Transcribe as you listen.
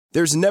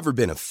There's never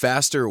been a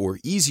faster or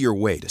easier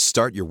way to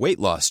start your weight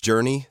loss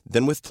journey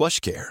than with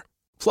PlushCare.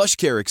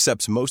 PlushCare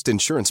accepts most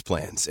insurance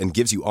plans and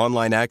gives you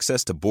online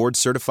access to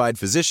board-certified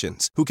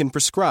physicians who can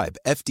prescribe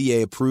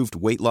FDA-approved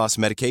weight loss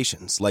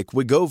medications like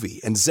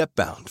Wegovy and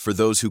Zepbound for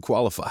those who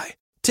qualify.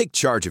 Take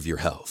charge of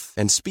your health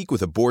and speak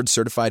with a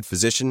board-certified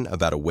physician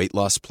about a weight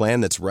loss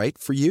plan that's right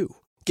for you.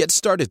 Get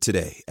started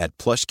today at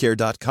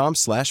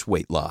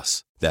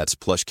plushcare.com/weightloss. That's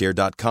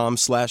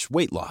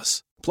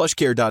plushcare.com/weightloss.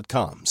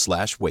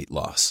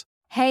 plushcare.com/weightloss.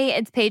 Hey,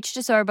 it's Paige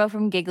DeSorbo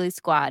from Giggly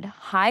Squad.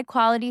 High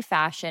quality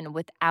fashion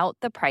without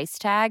the price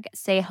tag.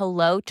 Say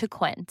hello to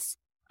Quince.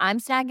 I'm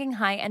snagging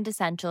high-end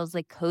essentials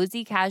like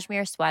cozy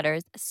cashmere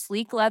sweaters,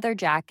 sleek leather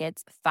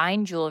jackets,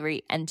 fine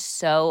jewelry, and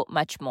so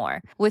much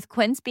more. With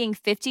Quince being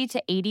 50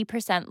 to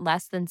 80%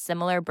 less than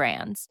similar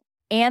brands.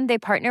 And they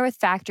partner with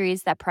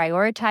factories that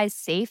prioritize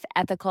safe,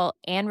 ethical,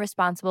 and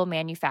responsible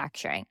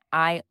manufacturing.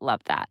 I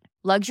love that.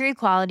 Luxury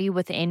quality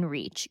within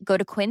reach. Go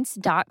to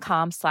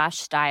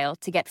quince.com/style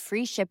to get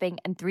free shipping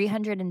and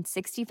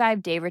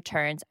 365-day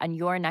returns on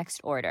your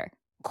next order.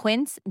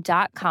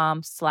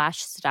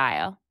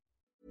 Quince.com/style.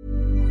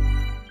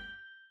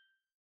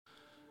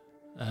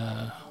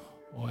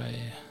 Og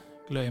jeg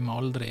glemmer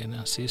aldri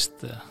den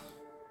siste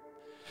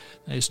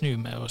når jeg snur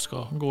meg og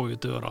skal gå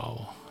ut døra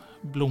og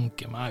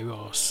blunke med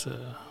øynene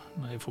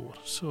når jeg får.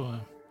 Så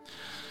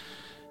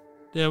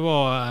det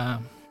var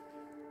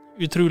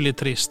utrolig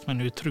trist,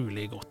 men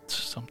utrolig godt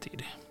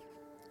samtidig.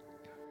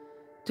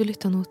 Du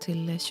lytter nå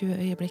til 20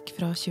 øyeblikk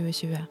fra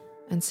 2020,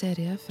 en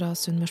serie fra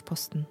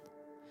Sunnmørsposten.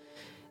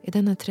 I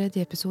denne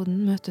tredje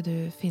episoden møter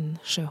du Finn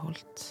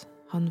Sjøholt.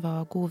 Han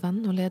var god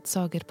venn og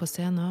ledsager på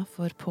scenen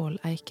for Pål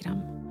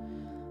Eikrem.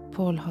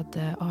 Pål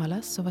hadde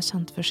ALS og var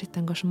kjent for sitt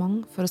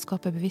engasjement for å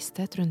skape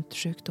bevissthet rundt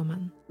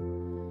sykdommen.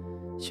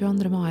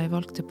 22. mai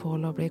valgte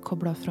Pål å bli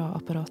koblet fra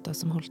apparater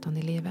som holdt han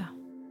i live.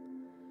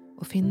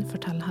 Og Finn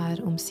forteller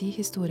her om sin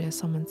historie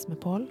sammen med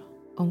Pål,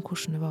 om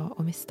hvordan det var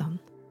å miste han.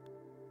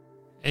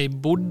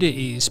 Jeg bodde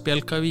i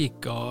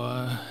Spjelkavika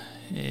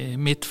i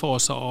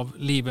midtfase av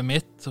livet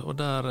mitt, og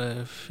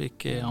der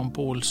fikk jeg han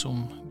Pål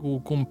som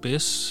god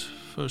kompis,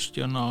 først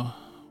gjennom å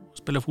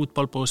spille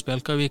fotball på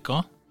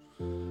Spjelkavika,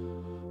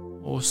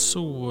 og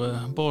så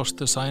bars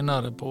det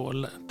senere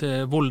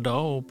til Volda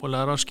og på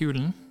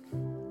lærerskolen,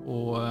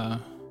 og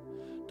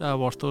der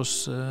ble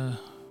oss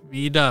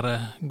videre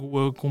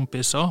gode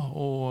kompiser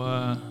og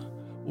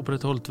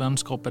opprettholdt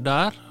vennskapet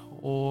der,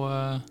 og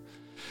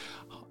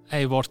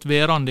jeg ble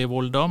værende i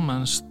Volda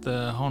mens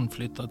han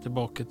flyttet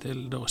tilbake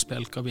til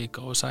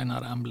Spjelkavika og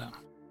senere Emblem.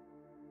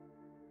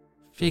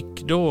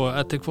 Fikk da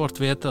etter hvert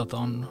vite at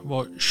han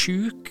var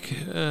syk,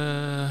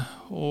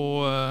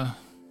 og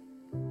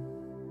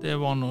det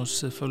var nå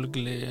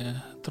selvfølgelig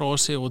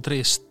trasig og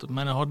trist,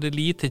 men jeg hadde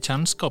lite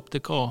kjennskap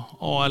til hva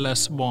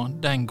ALS var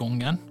den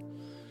gangen.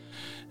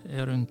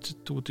 Rundt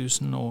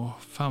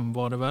 2005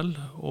 var det vel,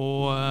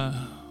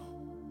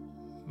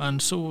 men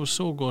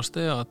så gås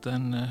det at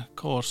en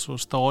kar som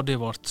stadig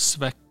ble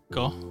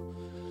svekket.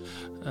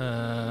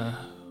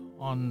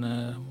 Han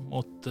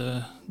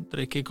måtte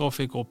drikke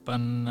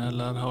kaffekoppen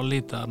eller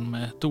halvliteren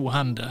med 2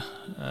 hender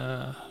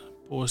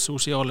på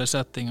sosiale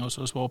settinger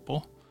som svar på.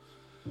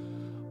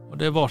 Og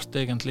det ble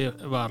egentlig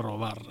verre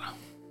og verre.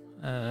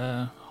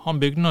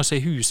 Han bygde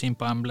seg hus inn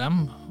på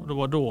Emblem, og det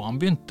var da han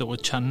begynte å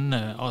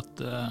kjenne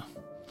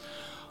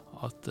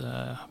at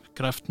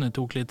kreftene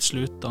tok litt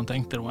slutt. Han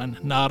tenkte det var en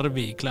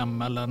nerve i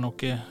klem eller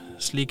noe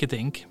slike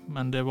ting,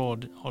 men det var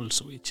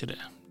altså ikke det.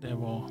 Det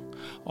var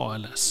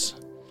ALS.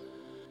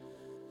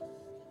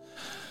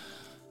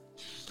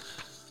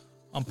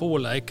 Han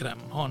Pål Eikrem,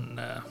 han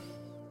er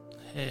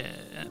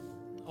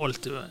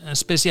alltid en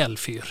spesiell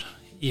fyr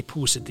i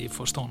positiv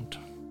forstand.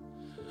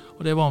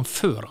 Og det var han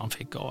før han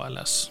fikk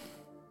ALS.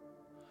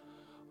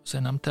 Så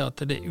jeg nevnte at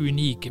det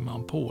unike med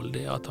han Pål,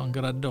 det er at han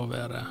greide å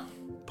være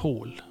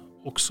Pål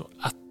også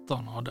etter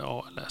han hadde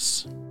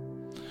ALS.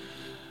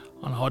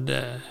 Han hadde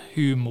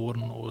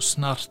humoren og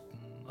snerten,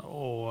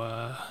 og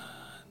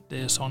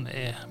det som han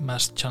er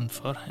mest kjent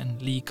for,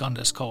 en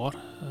likende skar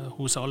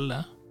hos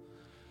alle.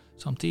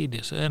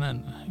 Samtidig så er det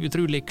en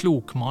utrolig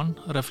klok mann,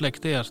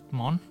 reflektert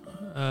mann,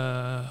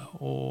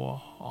 og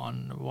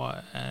han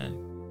var en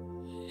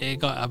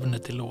egen evne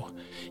til å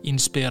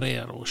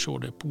inspirere og se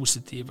det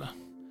positive,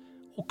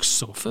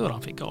 også før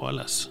han fikk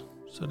ALS.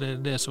 Så det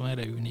er det som er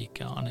det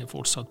unike. Han er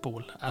fortsatt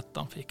Pål etter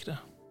han fikk det.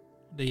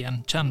 Det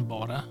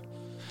gjenkjennbare.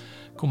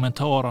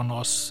 Kommentarene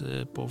hans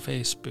på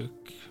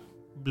Facebook,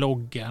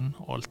 bloggen,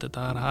 alt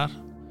dette her,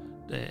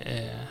 det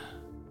er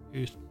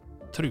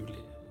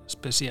utrolig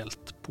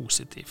spesielt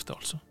positivt,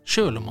 altså.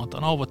 Selv om at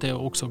han av og til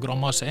også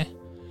grammet seg,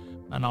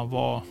 men han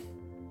var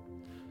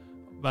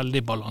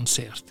veldig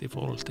balansert i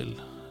forhold til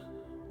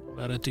å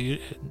være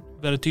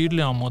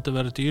tydelig. Han måtte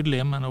være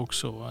tydelig, men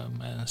også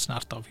med en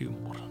snert av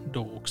humor, da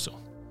også.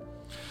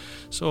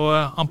 Så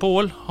han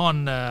Pål,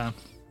 han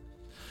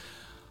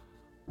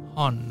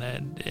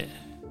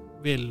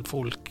vil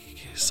folk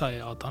si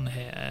at han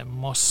har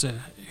masse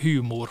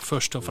humor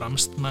først og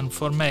fremst, men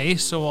for meg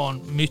så var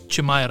han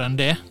mye mer enn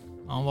det.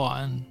 Han var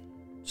en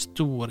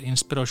stor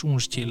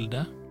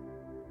inspirasjonskilde.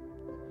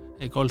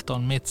 Jeg kalte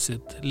han mitt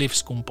sitt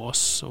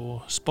livskompass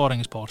og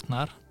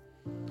sparingspartner.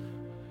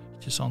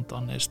 Ikke sant,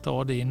 han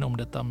stadig innom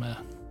dette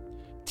med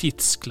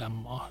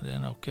tidsklemma. Det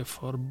noe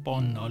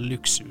forbanna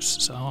luksus,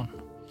 sier han.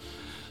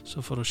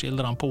 Så for å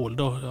skildre han Pål,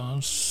 da,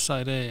 han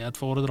sier det i et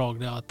foredrag,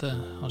 det at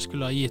han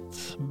skulle ha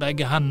gitt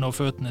begge hendene og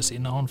føttene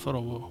sine han for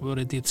å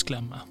være i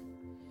tidsklemme.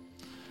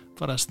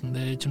 Forresten,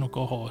 det ikke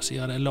noe å ha,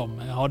 sier det lam.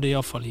 Jeg hadde i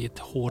hvert fall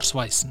gitt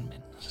hårsveisen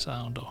min, sier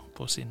han da,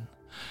 på sin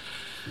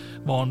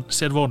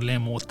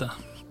sedvanlige måte.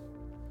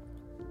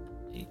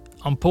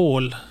 Han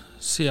Pål,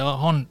 sier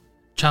han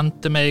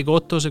kjente meg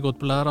godt, og så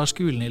gått på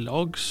lærerskolen i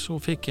lag, så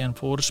fikk jeg en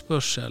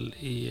forespørsel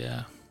i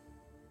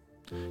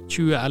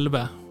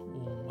 2011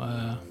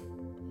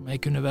 om jeg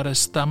kunne være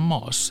stemma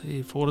hans i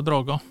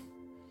foredraget.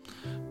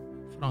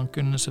 For han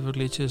kunne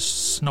selvfølgelig ikke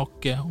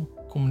snakke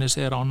og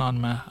kommunisere annet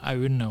enn med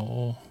øyne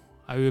og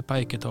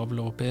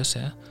øyepeiketavle og PC.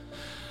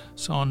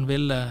 Så han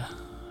ville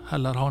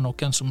heller ha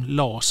noen som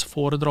las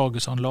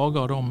foredraget som han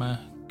laget da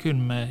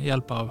kun med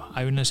hjelp av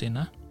øynene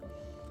sine.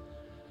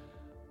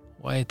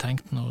 Og jeg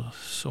tenkte nå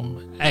som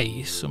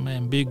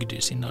en bygd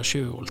i sine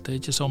Sjøholt, det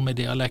ikke samme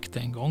dialekt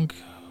en gang.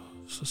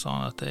 Så sa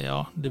han at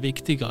ja, det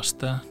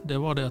viktigste, det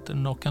var det at det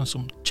noen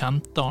som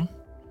kjente han,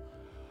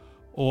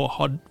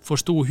 og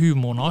forstod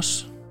humoren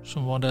hans,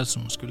 som var det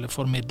som skulle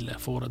formidle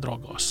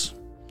foredraget hans.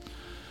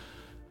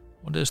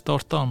 Og det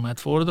startet han med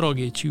et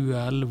foredrag i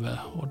 2011,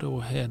 og da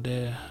har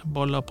det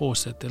ballet på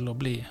seg til å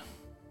bli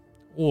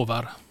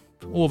over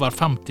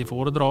 50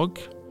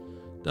 foredrag,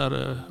 der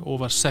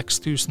over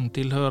 6000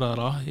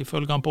 tilhørere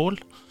ifølge han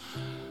Pål,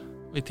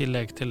 og i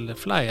tillegg til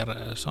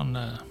flere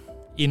sånne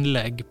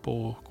innlegg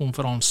på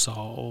konferanser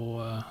og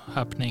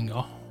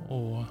happeninger,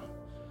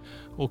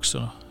 og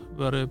også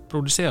vært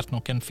produsert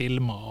noen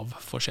filmer av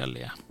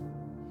forskjellige.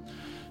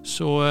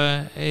 Så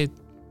jeg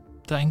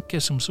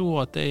tenker som så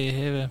at jeg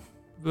har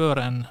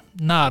vært en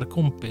nær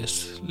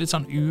kompis, litt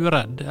sånn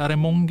uredd. Han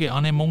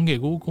er mange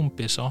gode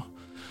kompiser,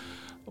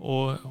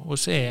 og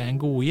så er jeg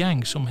en god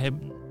gjeng som har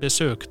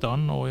besøkt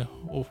han, og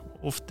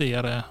ofte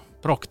gjør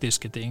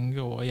praktiske ting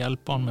og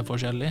hjelper han med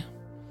forskjellig.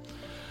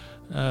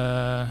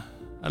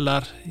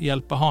 Eller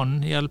hjelpe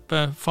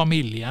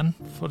familien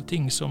for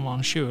ting som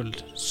han selv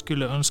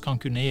skulle ønske han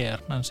kunne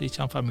gjøre, mens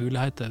ikke han får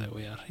mulighet til det å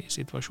gjøre i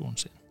situasjonen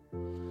sin.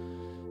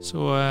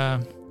 Så,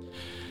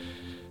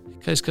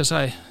 hva skal jeg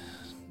si?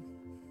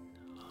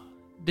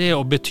 Det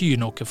å bety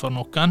noe for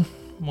noen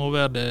må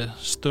være det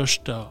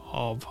største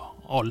av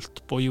alt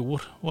på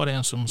jord, var det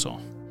en som sa.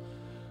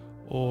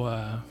 Og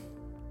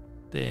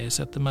det jeg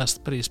setter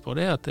mest pris på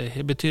det, at det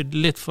har betydd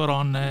litt for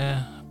han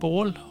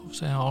Pål, og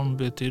så har han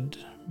betydd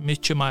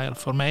mye mer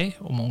for meg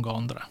og mange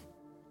andre.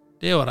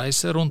 Det å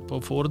reise rundt på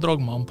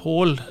foredrag med han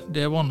Pål,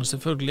 det var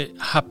selvfølgelig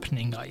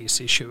happeninger i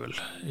seg selv.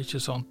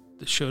 Ikke sant?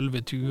 Selve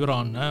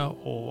turene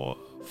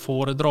og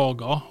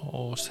foredragene,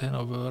 og så har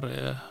det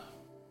vært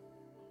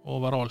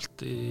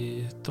overalt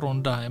i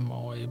Trondheim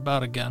og i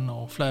Bergen,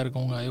 og flere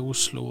ganger i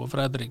Oslo og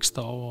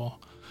Fredrikstad, og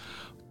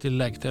i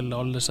tillegg til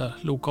alle disse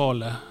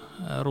lokale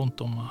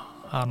rundt om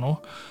her nå.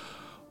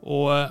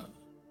 Og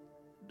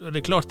det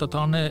er klart at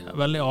han er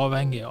veldig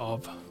avhengig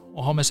av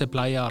å ha med seg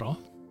pleiere,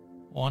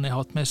 og han har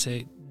hatt med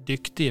seg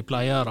dyktige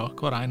pleiere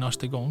hver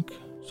eneste gang,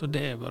 så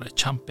det har vært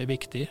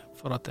kjempeviktig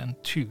for at en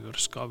tur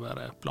skal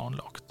være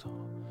planlagt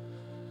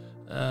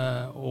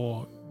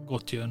og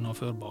godt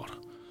gjennomførbar.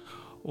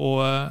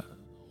 Og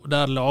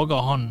der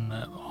lager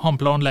han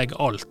planlegger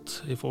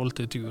alt i forhold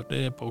til tur.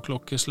 Det er på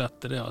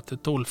klokkeslettet, det at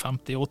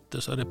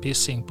 12:58 så er det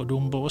pissing på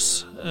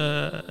Dombås.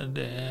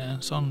 Det er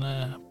sånn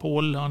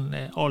Pål, han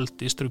er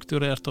alltid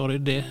strukturert og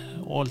ryddig,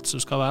 og alt som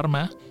skal være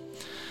med.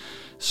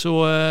 Så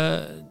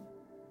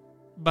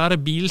bare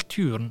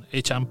bilturen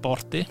er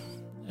kjempeartig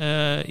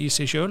i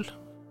seg selv.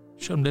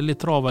 Selv om det er litt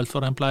travelt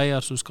for en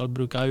pleier som skal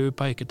bruke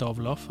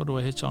øyepeiketavler, for da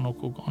er ikke han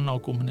noe annet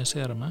å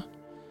kommunisere med.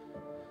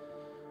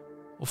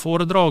 Og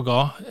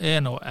foredragene er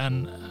nå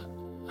en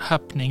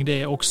happening det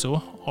er også,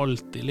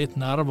 alltid litt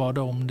nerver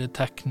da om det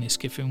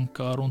tekniske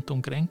funker rundt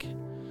omkring.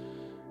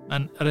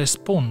 Men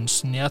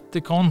responsen i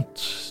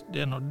etterkant,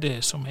 det er nå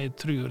det som jeg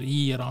tror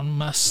gir han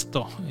mest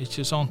da,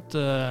 ikke sant?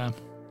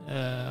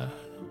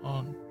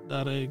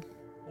 Der er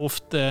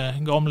ofte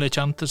gamle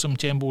kjente som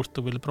kommer bort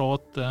og vil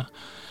prate,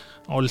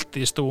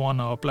 alltid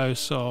stående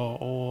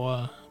applauser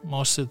og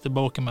masse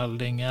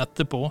tilbakemeldinger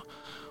etterpå,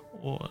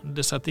 og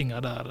disse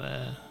tingene der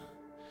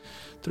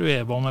tror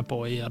jeg var med på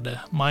å gjøre det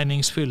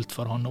meningsfylt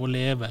for han å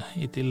leve,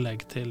 i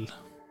tillegg til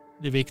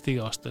det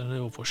viktigste, det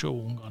å få se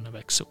ungene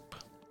vokse opp.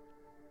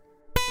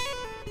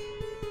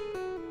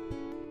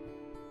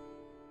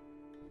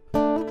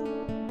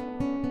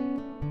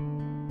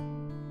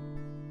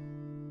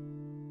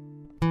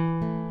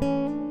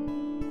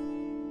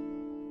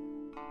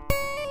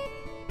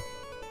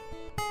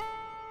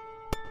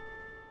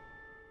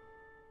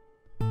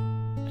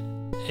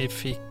 Jeg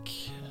fikk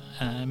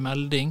en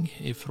melding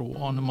fra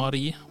Anne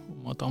Marie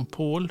om at han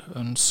Pål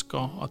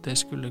ønsket at jeg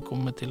skulle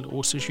komme til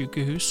Åse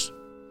sykehus.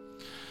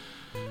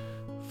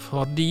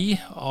 Fordi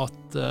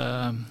at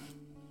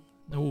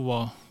Nå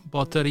var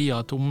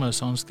batteriet tomme,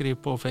 så han skriver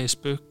på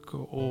Facebook,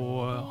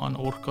 og han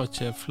orker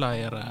ikke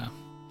flere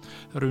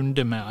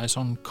runder med en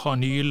sånn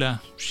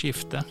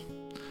kanyleskifte.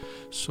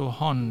 Så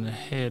han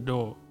har da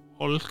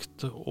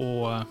valgt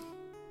å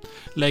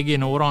legge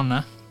inn årene,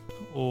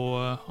 og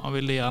han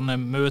ville gjerne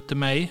møte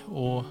meg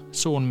og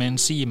sønnen min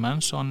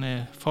Simen, som han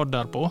er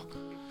fadder på,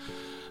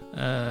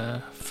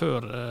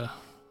 før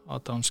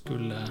at han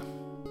skulle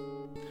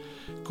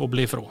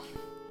koble ifra.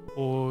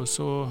 Og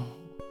så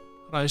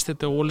reiste jeg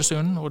til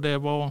Ålesund, og det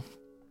var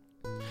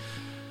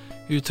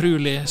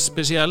utrolig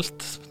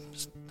spesielt.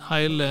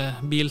 Hele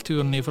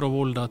bilturen fra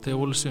Volda til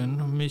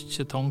Ålesund,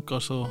 mye tanker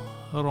som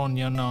rann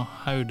gjennom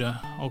hodet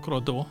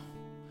akkurat da.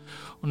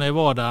 Og når jeg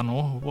var der nå,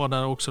 var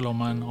der også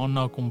med en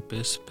annen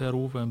kompis, Per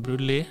Ove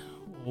Brulli,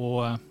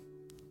 og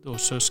da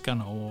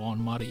søskene og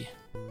Anne-Marie.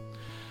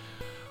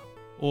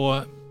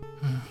 Og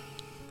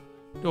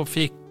da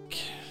fikk,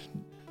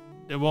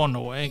 det var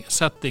noe,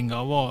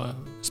 settinga var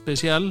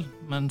spesiell,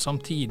 men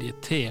samtidig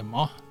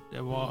tema.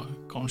 Det var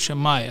kanskje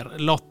mer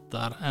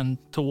latter enn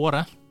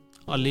tårer.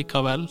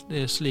 Allikevel,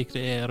 det er slik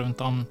det er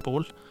rundt han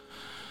Pål.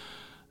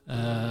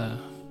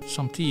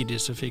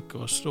 Samtidig så fikk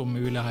oss da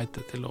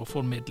muligheter til å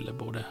formidle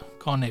både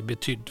hva han er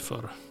betydd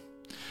for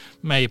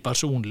meg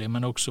personlig,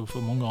 men også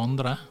for mange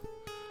andre.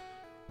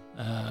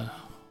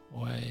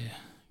 Og jeg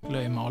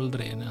glemmer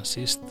aldri den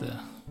siste,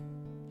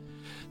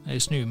 når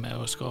jeg snur meg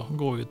og skal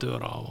gå ut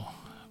døra og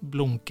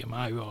blunke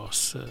med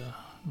øynene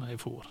når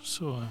jeg får.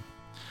 Så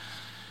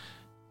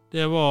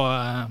det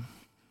var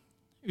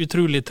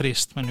utrolig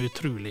trist, men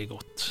utrolig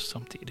godt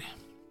samtidig.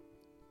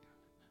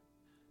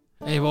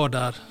 Jeg var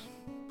der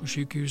på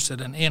sykehuset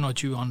den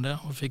 21.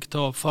 og fikk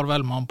ta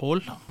farvel med han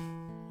Pål.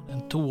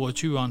 Den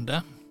 22.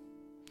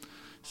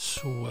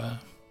 så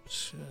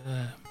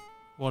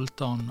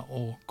valgte han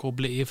å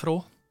koble ifra.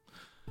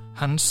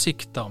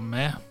 Hensikten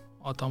med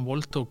at han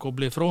valgte å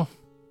koble ifra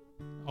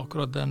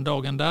akkurat den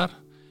dagen der,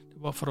 det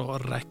var for å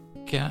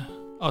rekke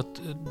at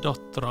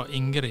dattera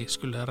Ingrid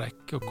skulle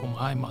rekke å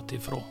komme hjem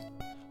ifra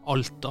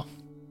Alta.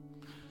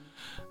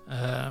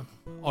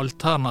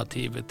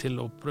 Alternativet til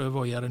å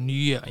prøve å gjøre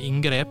nye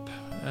inngrep,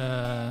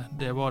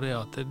 det var det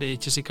at det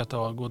ikke sikkert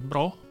det har gått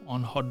bra, og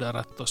han hadde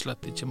rett og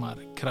slett ikke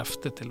mer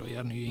krefter til å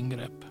gjøre nye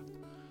inngrep.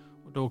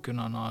 Og da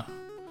kunne han ha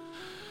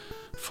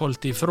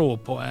falt ifra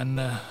på en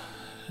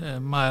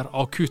mer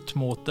akutt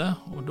måte,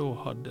 og da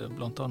hadde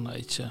blant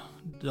annet ikke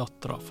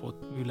dattera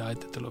fått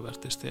mulighet til å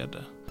være til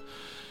stede.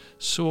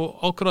 Så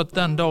akkurat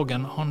den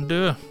dagen han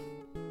døde,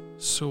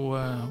 så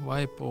var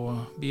jeg på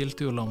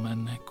biltur med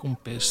en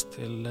kompis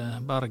til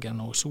Bergen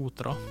og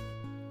Sotra.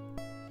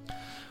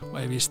 Og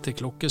jeg visste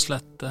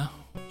klokkeslettet,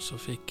 så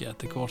fikk jeg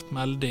etter hvert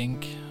melding.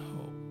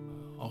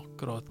 Og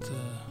akkurat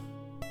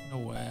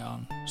nå er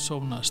han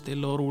sovnet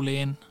stille og rolig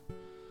inn.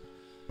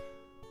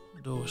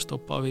 Da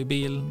stoppet vi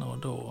bilen,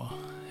 og da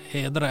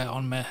hedret jeg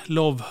han med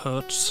Love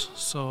Hurts,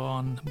 så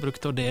han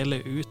brukte å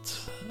dele ut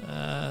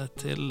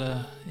til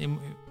i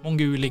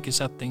mange ulike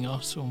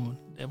settinger, som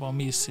det var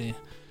misi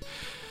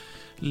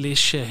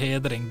lille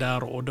hedring der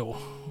og da,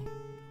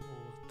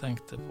 og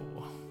tenkte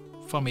på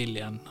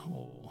familien,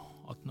 og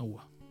at nå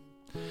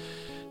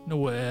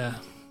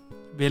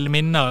vil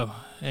minne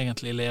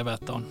egentlig leve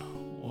etter han.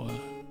 Og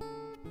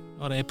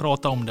når jeg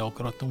prater om det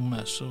akkurat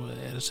nå, så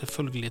er det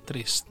selvfølgelig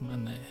trist,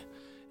 men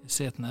jeg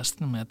sitter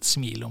nesten med et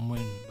smil om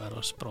munnen bare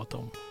å prate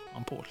om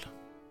han Pål.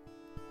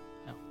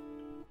 Ja.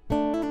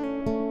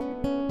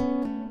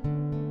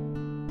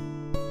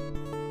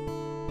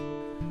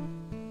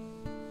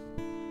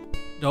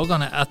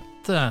 Dagene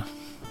etter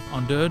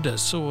han døde,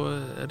 så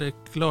er det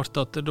klart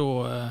at da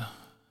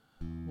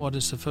var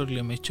det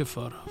selvfølgelig mye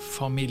for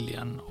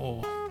familien å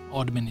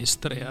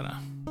administrere.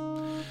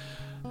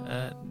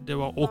 Det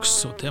var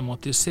også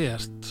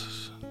tematisert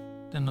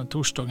denne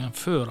torsdagen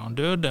før han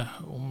døde,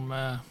 om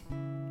det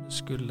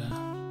skulle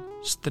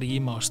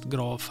streames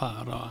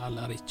gravferder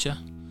eller ikke.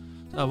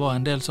 Det var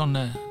en del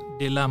sånne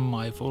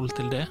dilemmaer i forhold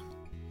til det.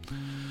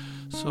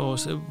 Så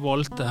jeg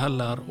valgte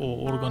heller å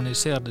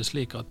organisere det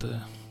slik at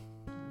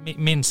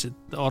min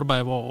sitt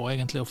arbeid var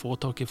egentlig å få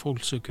tak i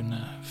folk som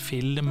kunne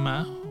filme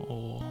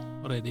og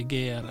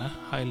redigere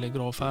hele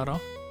gravferda.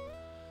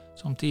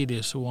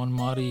 Samtidig så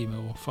Anne-Marie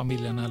og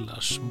familien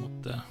ellers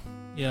måtte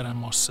gjøre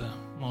en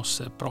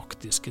masse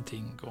praktiske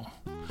ting og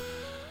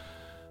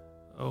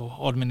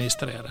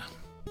administrere.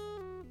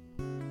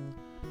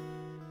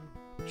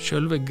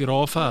 Selve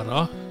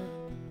gravferda,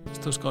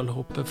 hvis du skal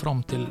hoppe fram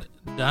til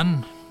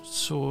den,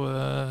 så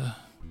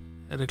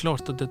er det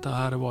klart at dette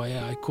her var i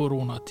en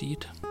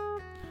koronatid.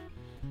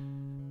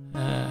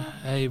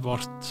 Jeg ble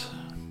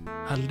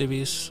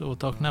heldigvis og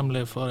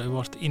takknemlig for at jeg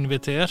ble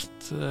invitert.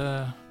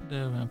 Det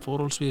er en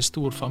forholdsvis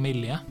stor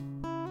familie,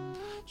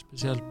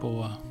 spesielt på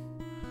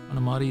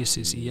Anne-Maries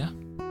side.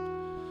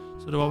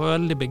 Så det var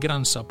veldig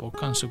begrenset på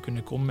hvem som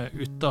kunne komme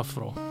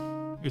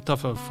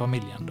utenfor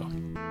familien da.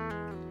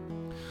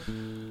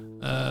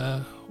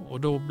 Og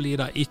da blir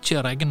det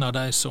ikke regnet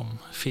de som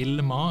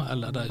filmer,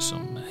 eller de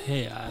som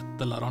har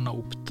et eller annet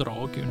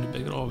oppdrag under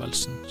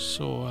begravelsen.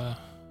 Så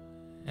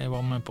jeg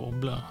var med på å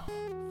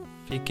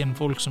fikk inn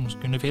folk som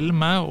kunne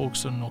filme, og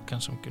også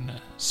noen som kunne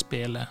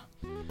spille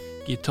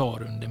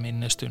gitar under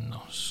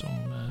minnestunder,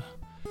 som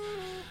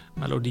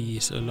melodi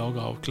som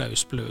laget av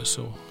Klaus Bløs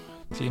og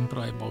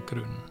klimpra i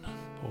bakgrunnen,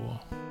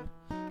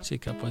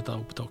 sikkert på et av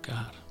opptaket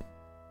her.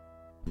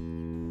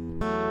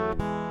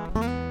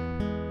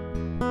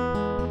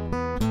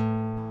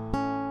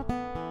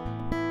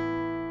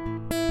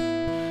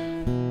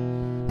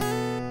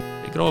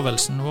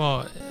 Begravelsen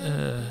var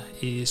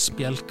i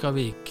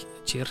Spjelkavik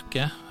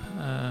kirke,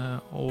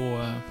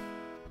 og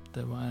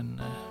det var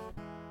en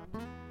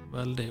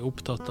veldig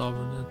opptatt av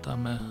dette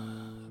med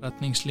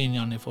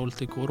retningslinjene i forhold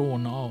til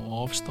korona og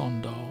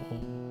avstander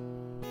og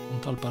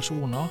antall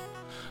personer.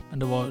 Men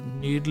det var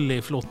nydelig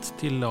flott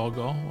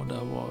tillaget, og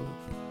det var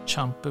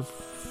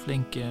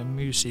kjempeflinke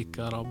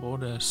musikere,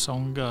 både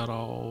sangere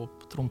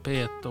og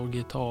trompet og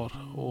gitar.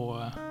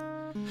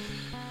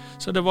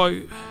 Så det var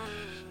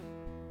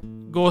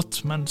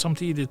godt, men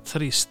samtidig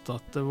trist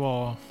at det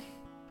var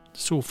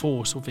så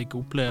få som fikk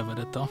oppleve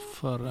dette,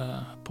 for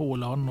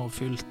Pål hadde nå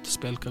fylt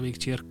Spjelkavik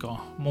kirka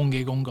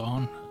mange ganger.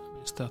 Han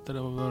visste at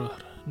det var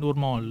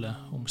normale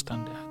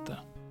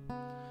omstendigheter.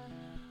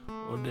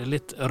 Og det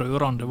litt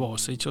rørende var,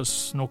 så ikke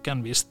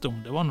noen visste om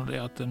det, var nå det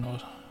at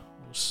når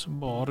vi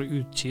bar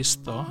ut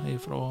kista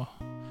fra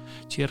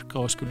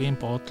kirka og skulle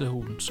inn på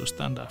Atleholen, så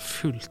stod det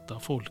fullt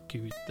av folk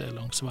ute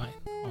langs veien.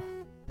 Og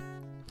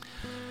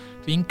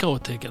vinket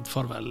og tek et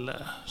farvel,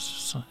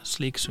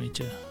 slik som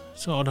ikke.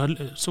 Så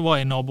var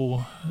jeg i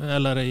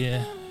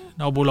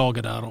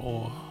nabolaget der,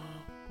 og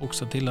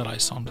også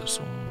tilreisende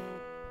som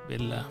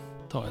ville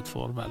ta et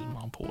farvel med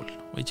han Pål,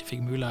 og ikke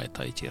fikk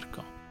muligheter i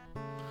kirka.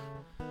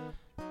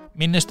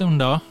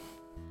 Minnestunder,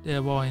 det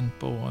var inn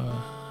på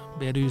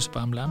bedehuset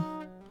på Emblem.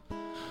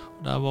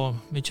 Der var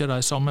mye av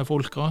de samme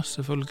folka,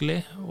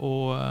 selvfølgelig,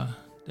 og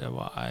det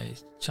var en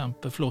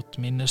kjempeflott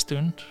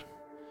minnestund.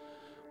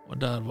 Og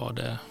der var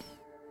det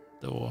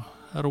da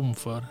rom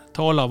for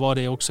taler, var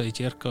det også i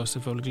kirka,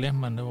 selvfølgelig,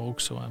 men det var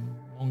også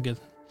mange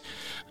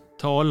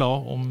taler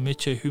om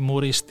mye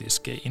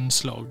humoristiske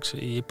innslag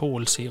i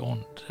Påls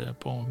ånd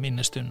på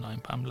minnestunder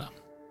på Emblem.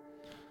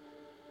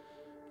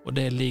 Og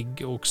det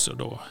ligger også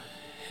da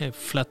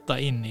fletta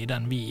inn i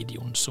den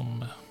videoen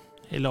som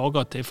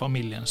laget til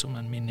familien som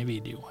en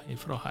minnevideo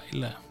fra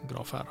hele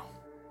gravferda.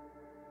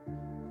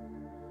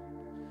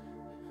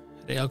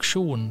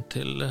 Reaksjonen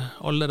til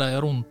alle de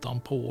rundt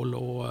han Pål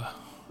og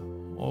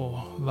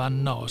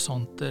venner og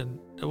sånt,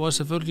 det var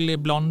selvfølgelig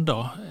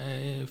blandet.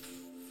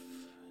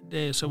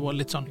 Det som var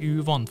litt sånn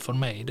uvant for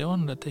meg, det var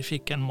at jeg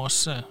fikk en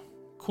masse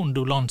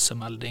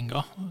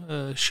kondolansemeldinger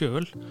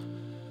selv.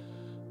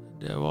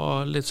 Det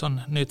var litt sånn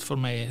nytt for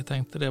meg. Jeg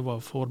tenkte det var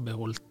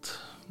forbeholdt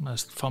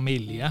mest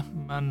familie,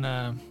 men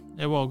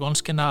jeg var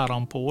ganske nær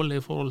han Pål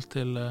i forhold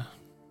til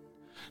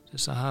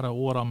disse her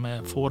årene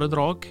med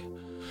foredrag.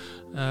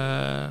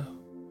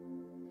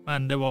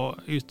 Men det var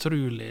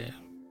utrolig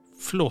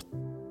flott,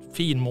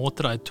 fin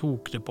måte de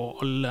tok det på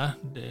alle.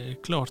 Det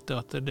er klart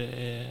at det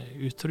er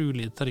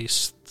utrolig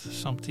trist.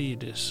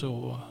 Samtidig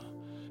så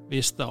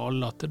visste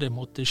alle at det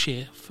måtte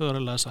skje før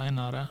eller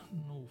senere.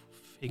 Nå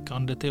fikk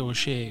han det til å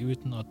skje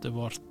uten at det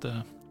ble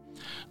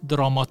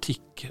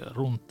dramatikk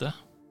rundt det.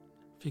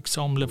 Fikk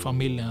samle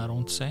familien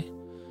rundt seg.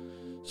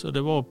 Så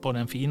det var på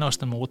den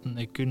fineste måten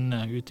jeg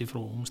kunne utifra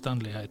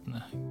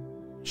omstendighetene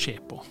skje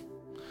på.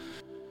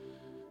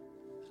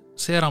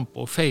 Ser han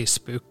på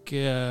Facebook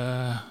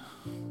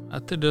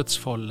etter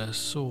dødsfallet,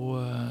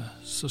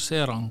 så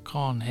ser han hva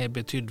han har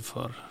betydd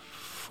for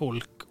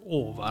folk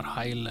over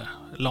hele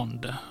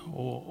landet,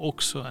 og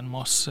også en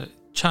masse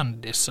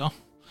kjendiser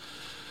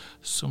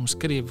som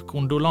skriver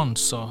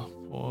kondolanser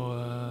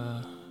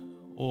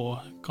og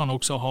kan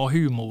også ha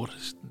humor,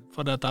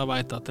 for dette jeg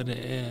vet at det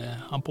er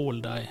han Pål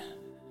de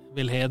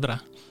vil hedre.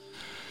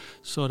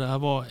 Så det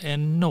var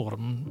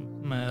enorm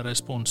med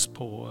respons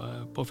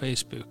på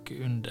Facebook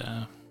under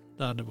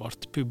der det ble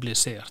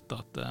publisert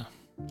at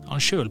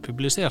han selv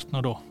publiserte nå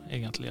da,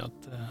 egentlig,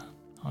 at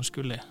han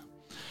skulle,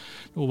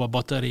 nå var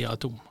batteriet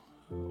tom,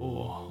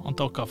 og han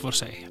takket for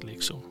seg,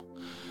 liksom.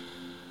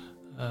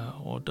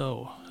 Og da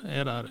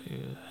er det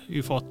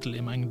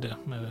ufattelig mengde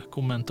med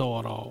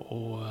kommentarer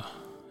og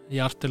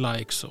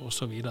hjertelikes og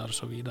så videre,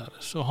 så videre.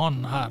 Så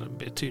han her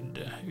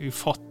betydde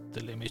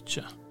ufattelig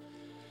mye.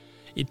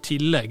 I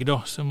tillegg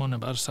da, så må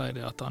jeg bare si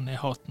det at han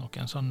har hatt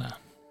noen sånne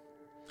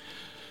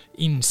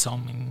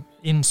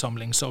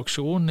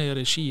innsamlingsaksjon i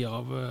regi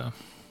av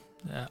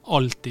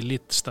alltid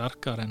litt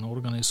sterkere en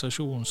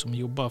organisasjon som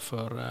jobber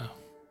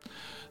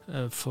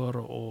for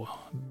å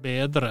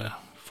bedre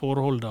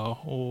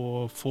forholdene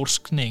og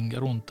forskning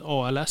rundt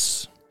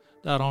ALS,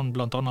 der han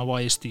blant annet var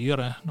i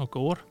styret noen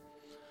år.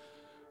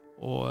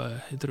 Og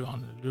jeg tror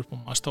han lurer på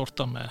om han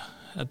startet med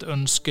et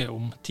ønske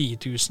om 10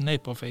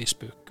 000 på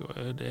Facebook,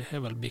 og det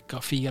har vel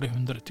bikket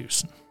 400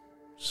 000.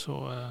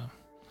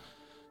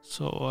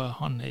 Så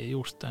han har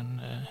gjort en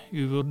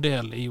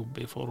uvurderlig jobb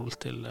i forhold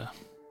til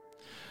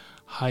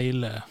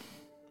hele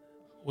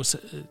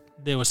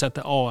det å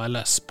sette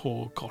ALS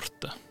på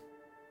kartet.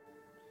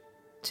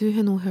 Du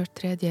har nå hørt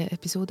tredje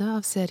episode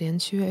av serien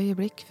 20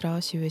 øyeblikk fra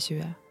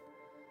 2020.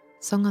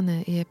 Sangene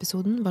i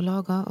episoden var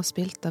laget og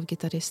spilt av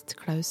gitarist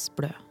Klaus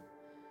Blø.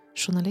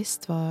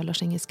 Journalist var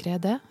Lars Inge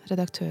Skrede,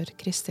 redaktør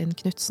Kristin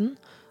Knudsen,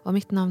 og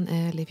mitt navn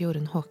er Liv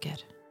Jorunn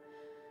Håker.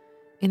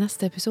 I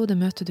neste episode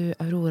møter du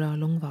Aurora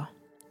Longva.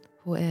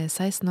 Hun er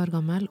 16 år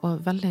gammel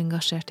og veldig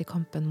engasjert i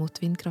kampen mot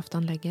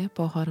vindkraftanlegget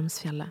på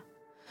Haramsfjellet.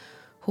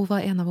 Hun var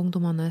en av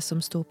ungdommene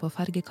som sto på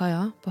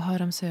fergekaia på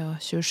Haramsøya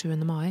 27.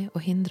 mai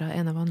og hindret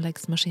en av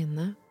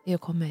anleggsmaskinene i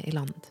å komme i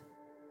land.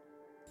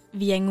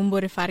 Vi går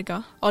ombord i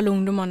ferga. Alle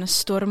ungdommene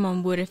stormer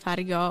ombord i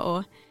ferga,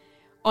 og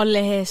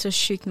alle har så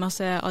sykt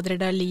masse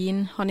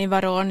adrenalin. Han i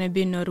varanen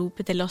begynner å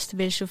rope til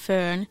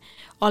lastebilsjåføren.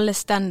 Alle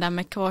stender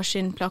med hver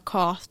sin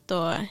plakat,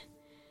 og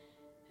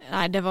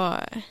nei, det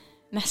var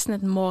nesten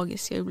et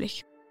magisk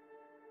øyeblikk.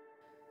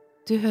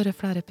 Du hører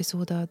flere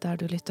episoder der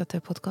du lytter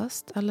til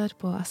podcast eller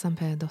på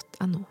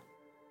smp.no.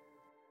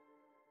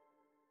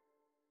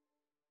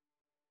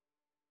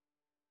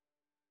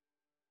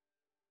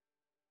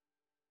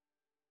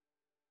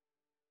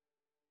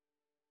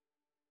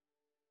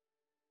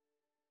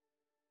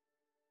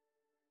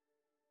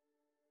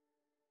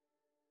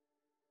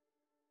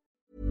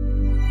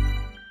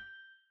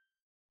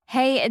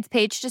 Hey, it's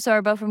Paige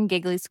DeSorbo from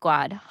Giggly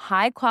Squad.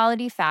 High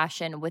quality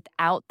fashion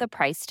without the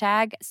price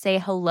tag. Say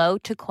hello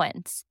to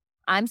Quince.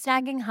 I'm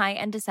snagging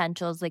high-end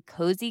essentials like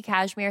cozy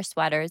cashmere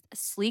sweaters,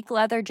 sleek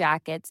leather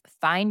jackets,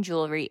 fine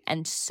jewelry,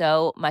 and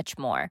so much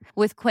more.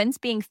 With Quince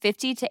being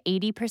 50 to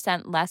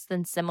 80% less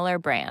than similar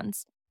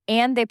brands.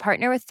 And they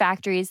partner with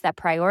factories that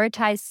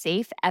prioritize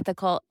safe,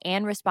 ethical,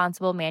 and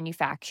responsible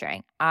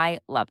manufacturing. I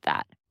love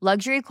that.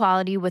 Luxury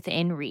quality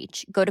within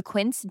reach. Go to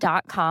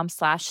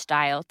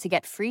quince.com/style to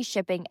get free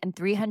shipping and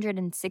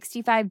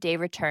 365-day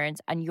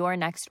returns on your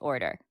next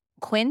order.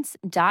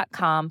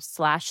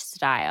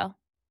 Quince.com/style.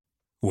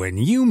 When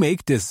you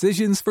make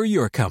decisions for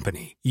your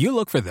company, you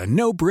look for the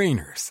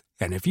no-brainers.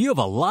 And if you have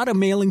a lot of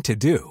mailing to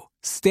do,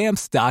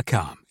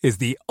 Stamps.com is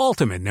the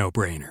ultimate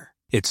no-brainer.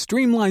 It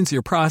streamlines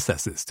your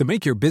processes to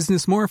make your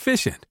business more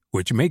efficient,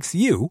 which makes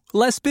you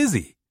less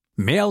busy.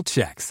 Mail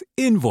checks,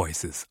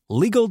 invoices,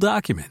 legal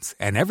documents,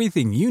 and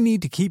everything you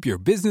need to keep your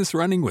business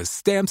running with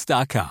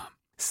Stamps.com.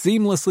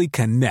 Seamlessly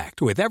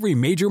connect with every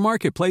major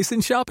marketplace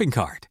and shopping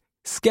cart.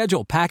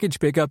 Schedule package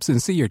pickups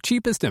and see your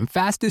cheapest and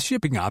fastest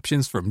shipping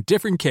options from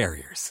different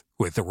carriers.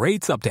 With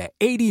rates up to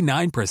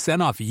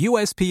 89% off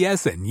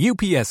USPS and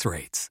UPS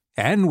rates.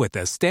 And with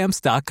the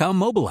Stamps.com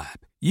mobile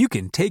app, you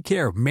can take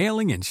care of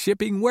mailing and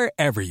shipping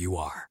wherever you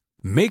are.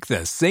 Make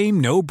the same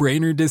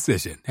no-brainer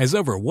decision as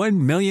over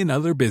 1 million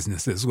other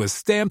businesses with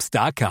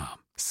Stamps.com.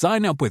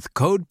 Sign up with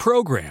code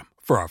PROGRAM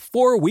for a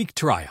 4-week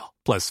trial,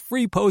 plus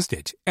free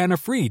postage and a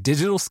free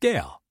digital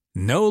scale.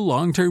 No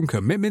long-term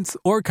commitments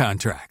or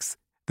contracts.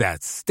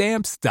 That's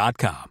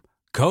Stamps.com.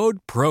 Code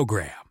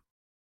PROGRAM.